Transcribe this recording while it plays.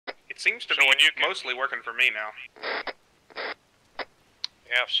Seems to be mostly working for me now.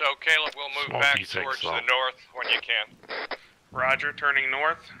 Yeah, so Caleb, we'll move back towards the north when you can. Roger, turning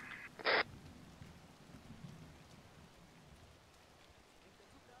north.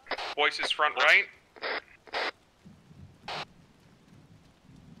 Voices front right.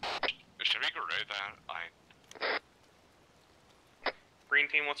 Should we go right then? Green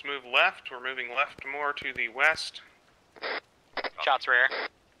team, let's move left. We're moving left more to the west. Shots rear.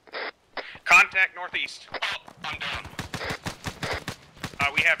 Contact northeast. Oh, I'm down.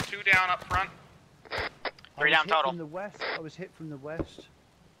 We have 2 down up front. 3 down total. From the west. I was hit from the west.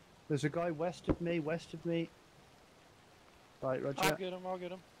 There's a guy west of me, Right, Roger. I'll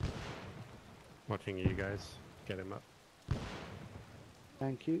get him. Watching you guys. Get him up.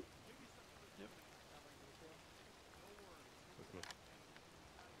 Thank you.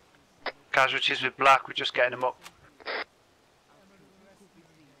 Casualties with black, we're just getting them up.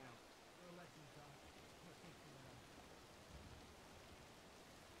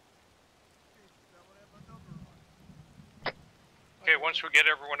 Okay, once we get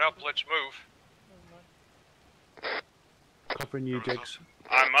everyone up, let's move. Covering you, Diggs.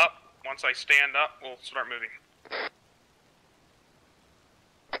 I'm up. Once I stand up, we'll start moving.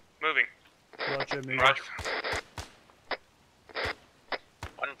 Moving. Roger, move. Roger.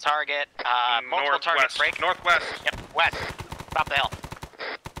 One target. Multiple targets. Break. Northwest. Yep. West. Top of the hill.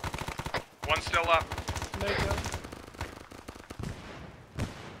 One still up.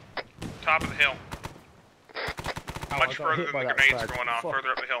 Top of the hill. Much further than the grenades are going off.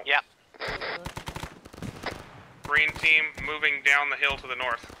 Further up the hill. Yep. Green team moving down the hill to the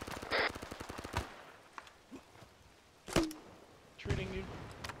north. Treating you.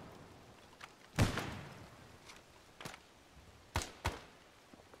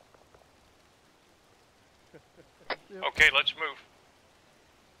 Okay, let's move.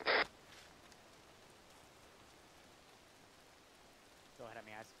 Go ahead,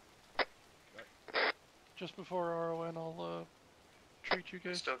 me eyes. Just before RON, I'll treat you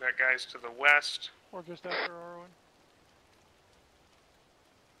guys. Still got guys to the west. Or just after RON.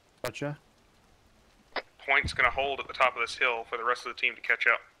 Roger. Point's gonna hold at the top of this hill for the rest of the team to catch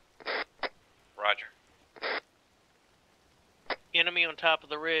up. Roger. Enemy on top of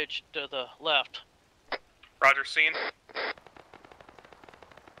the ridge to the left. Roger, seen.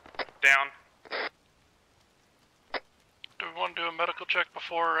 Down. Do we want to do a medical check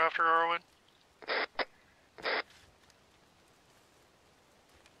before or after RON?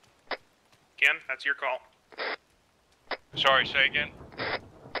 Again, that's your call. Sorry, say again?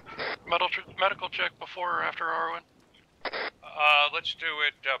 Medical check before or after RON? Let's do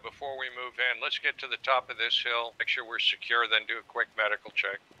it before we move in. Let's get to the top of this hill, make sure we're secure, then do a quick medical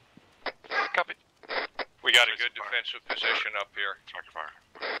check. Copy. We got a good defensive position up here. Striker fire.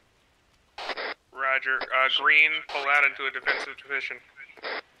 Roger. Green, pull out into a defensive position.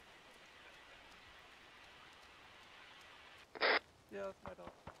 Yeah, that's my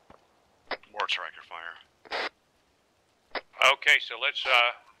dog. More striker fire. Okay, so let's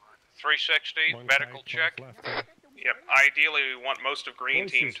 360 medical check. Yep. Ideally, we want most of green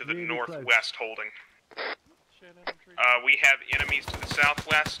team to the northwest holding. We have enemies to the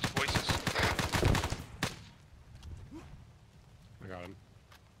southwest. Voices. I got him.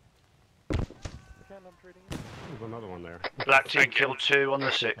 I'm treating you. There's another one there. Black team killed 2 on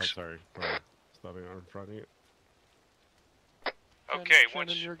the 6. Oh, sorry. Stopping on fronting it. Okay,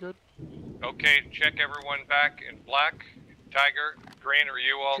 Shannon, you're good. Okay, check everyone back in black. Tiger, Green, are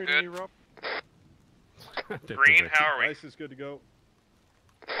you all Treating good? you, Rob. Green, how are we? Ice is good to go.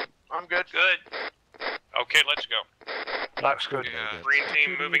 I'm good. Good. Okay, let's go. Black's good. Yeah. Green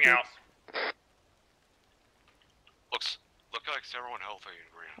team moving out. Look like everyone healthy in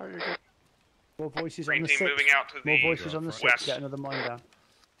green. Oh, you're good. More voices Green on the team 6. moving out to More the voices on the 6. west. Get another mine down.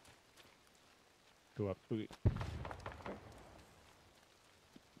 Go up.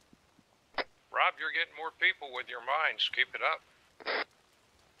 Rob, you're getting more people with your mines. Keep it up.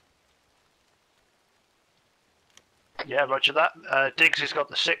 Yeah, roger that. Diggs has got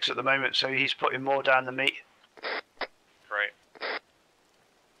the 6 at the moment, so he's putting more down than me. Great.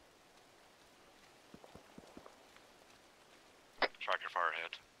 Striker fire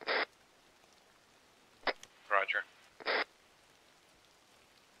hit. Roger.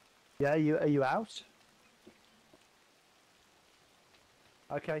 Yeah, are you out?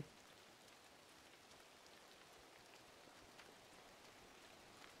 Okay.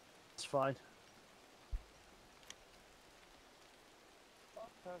 It's fine.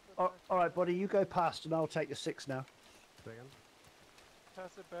 Alright, buddy, you go past and I'll take the 6 now.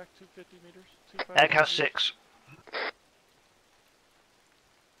 Pass it back 250 meters. Egg has 6.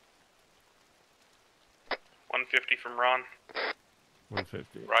 150 from Ron.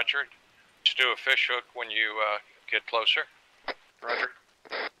 150. Roger. Just do a fish hook when you get closer. Roger.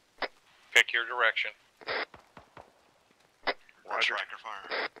 Pick your direction. More striker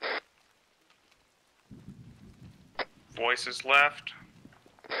fire. Voices left.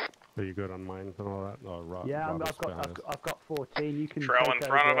 Are you good on mines and all that? Oh, Yeah, Robert's I've behind us. got 14. You can Trail take in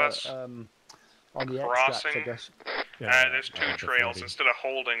front of over, us. On the Crossing. extracts, I guess. Yeah, There's two that's trails. ready. Instead of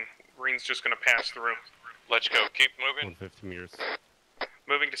holding, Green's just going to pass through. Let's go. Keep moving. 150 meters.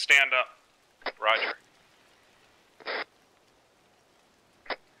 Moving to stand up. Roger.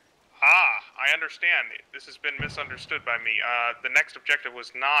 I understand. This has been misunderstood by me. The next objective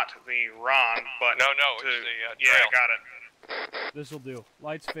was not the Ron, but No, to, it's the yeah, trail. I got it. This'll do.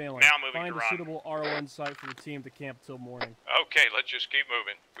 Lights failing. Now moving Find to a Ron. suitable RON site for the team to camp till morning. Okay, let's just keep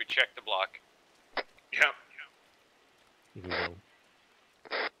moving. We checked the block. Yep. You can go.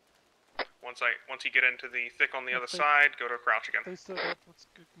 Once you get into the thick on the other side, go to crouch again. They stood up. Let's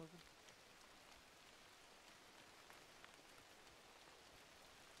keep moving.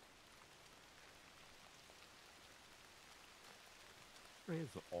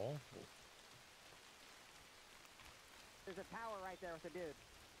 It's awful. There's a tower right there with a dude.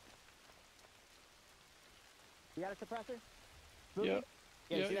 You got a suppressor? Spooky? Yep.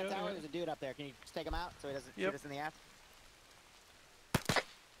 Yeah, you see that yeah, tower? yeah. There's a dude up there. Can you just take him out so he doesn't shoot us in the ass?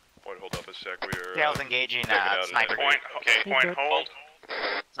 Point, hold up a sec. We are. Tails engaging sniper. Point, Okay. point hold.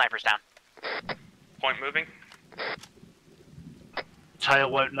 Sniper's down. Point moving.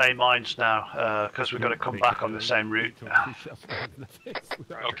 Tail won't lay mines now because we've got to come back on the same route.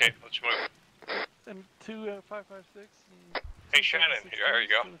 Okay, let's move. And 2 556. And Hey, Shannon, there you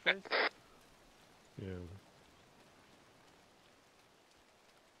go. to the face. Yeah.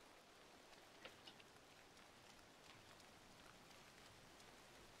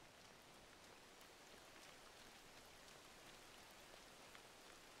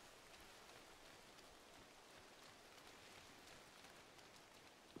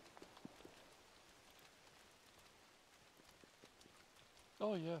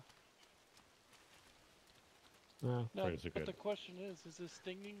 Oh yeah. No, Now, trains are but the good. question is this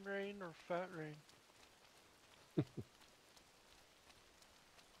stinging rain or fat rain?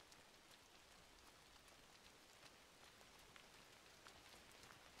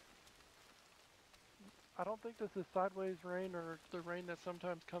 I don't think this is sideways rain or the rain that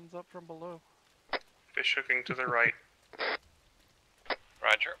sometimes comes up from below. Fish hooking to the right.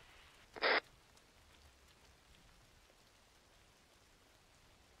 Roger.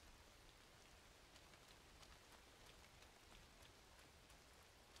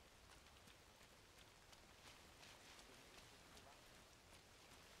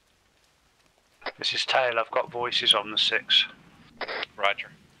 This is Tail. I've got voices on the 6.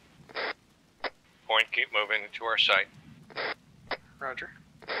 Roger. Point, keep moving to our site. Roger.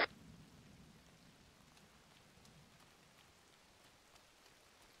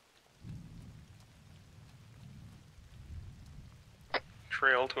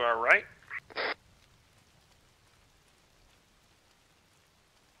 Trail to our right.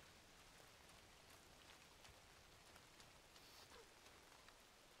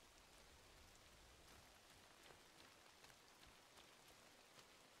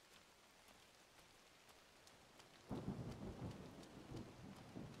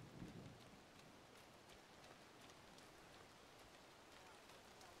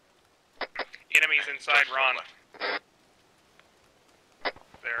 Enemies inside Ron.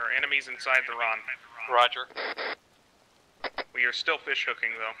 There are enemies inside the Ron. Roger. We are still fish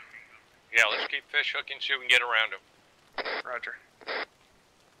hooking though. Yeah, let's keep fish hooking so we can get around them. Roger.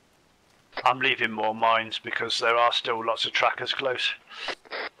 I'm leaving more mines because there are still lots of trackers close.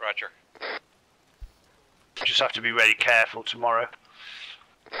 Roger. Just have to be very careful tomorrow.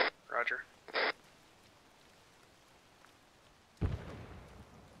 Roger.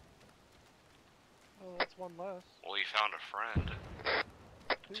 Oh, that's one less. Well, you found a friend.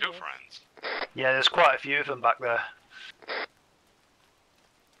 Two less. friends. Yeah, there's quite a few of them back there.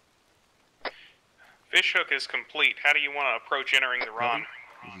 Fish hook is complete. How do you want to approach entering the Ron?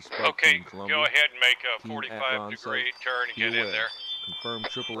 Okay, go ahead and make a 45-degree turn and get in there. Confirm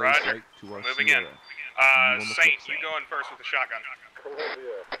AAA Roger. site to our Moving in. Sierra. Saint, you go in first with the shotgun.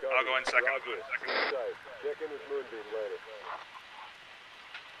 I'll go in second.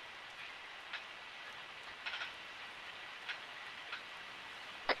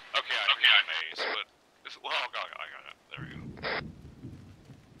 Okay, I forgot maze, but it's, well, I got it. There we go.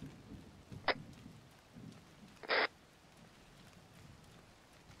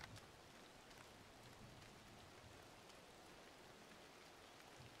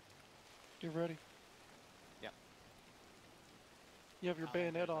 Get ready. Yeah. You have your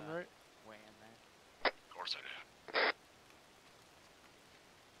bayonet on, right? Way in there. Of course I do.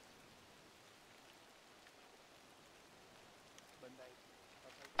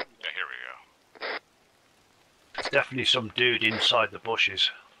 Yeah, here we go. There's definitely some dude inside the bushes.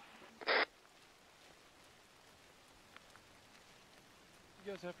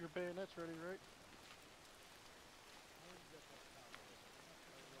 You guys have your bayonets ready, right?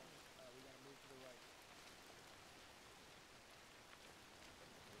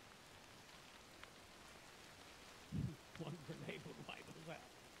 One grenade would wipe us out.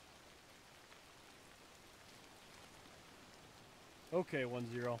 Okay,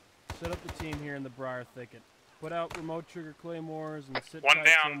 1-0. Set up the team here in the briar thicket. Put out remote trigger claymores and sit One tight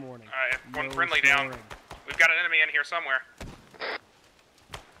down. till morning. One No friendly down. snoring. We've got an enemy in here somewhere.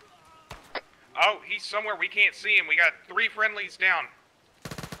 Oh, he's somewhere we can't see him. We got 3 friendlies down.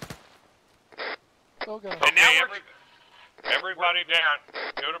 Oh god. And now Everybody down.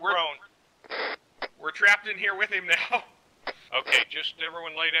 Go to prone. we're trapped in here with him now. Okay, just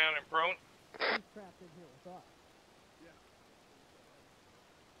everyone lay down and prone. He's trapped in here with us.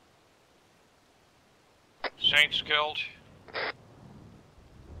 Saints killed.